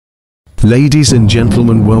Ladies and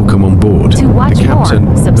gentlemen, welcome on board. The captain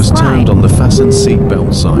has turned on the fasten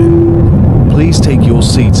seatbelt sign. Please take your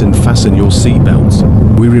seats and fasten your seatbelts.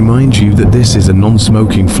 We remind you that this is a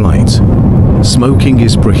non-smoking flight. Smoking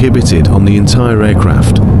is prohibited on the entire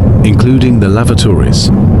aircraft, including the lavatories.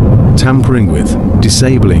 Tampering with,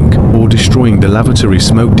 disabling, or destroying the lavatory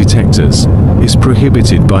smoke detectors is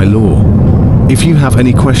prohibited by law. If you have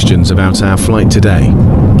any questions about our flight today,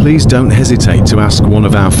 please don't hesitate to ask one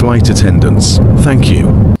of our flight attendants. Thank you.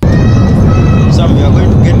 Some we are going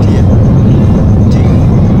to get here.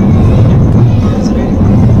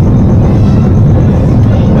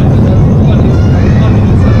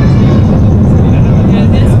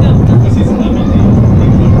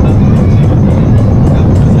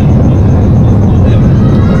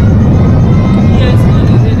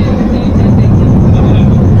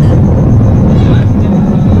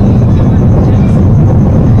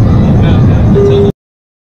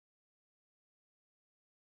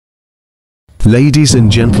 Ladies and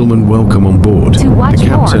gentlemen, welcome on board. The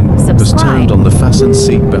captain has turned on the fasten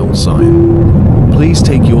seatbelt sign. Please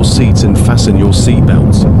take your seats and fasten your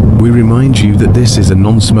seatbelts. We remind you that this is a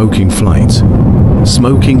non-smoking flight.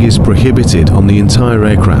 Smoking is prohibited on the entire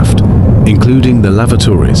aircraft, including the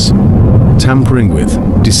lavatories. Tampering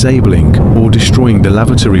with, disabling, or destroying the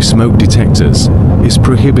lavatory smoke detectors is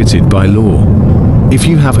prohibited by law. If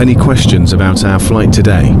you have any questions about our flight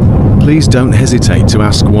today, please don't hesitate to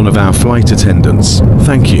ask one of our flight attendants.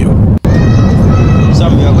 Thank you.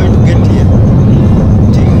 Some we are going to get here.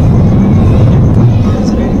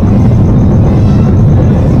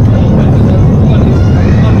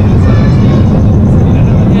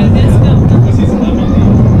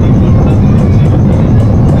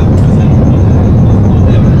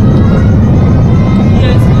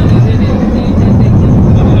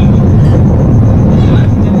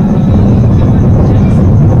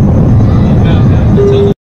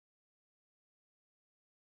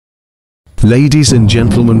 Ladies and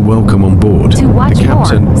gentlemen, welcome on board. The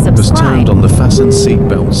captain has turned on the fasten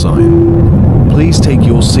seatbelt sign. Please take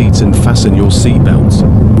your seats and fasten your seatbelts.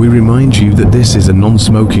 We remind you that this is a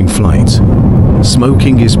non-smoking flight.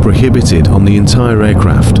 Smoking is prohibited on the entire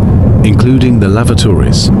aircraft, including the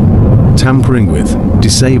lavatories. Tampering with,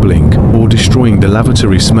 disabling, or destroying the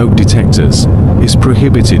lavatory smoke detectors is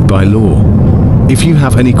prohibited by law. If you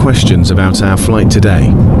have any questions about our flight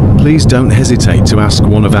today, please don't hesitate to ask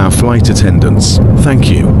one of our flight attendants. Thank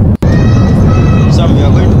you. Some we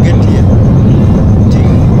are going to get here.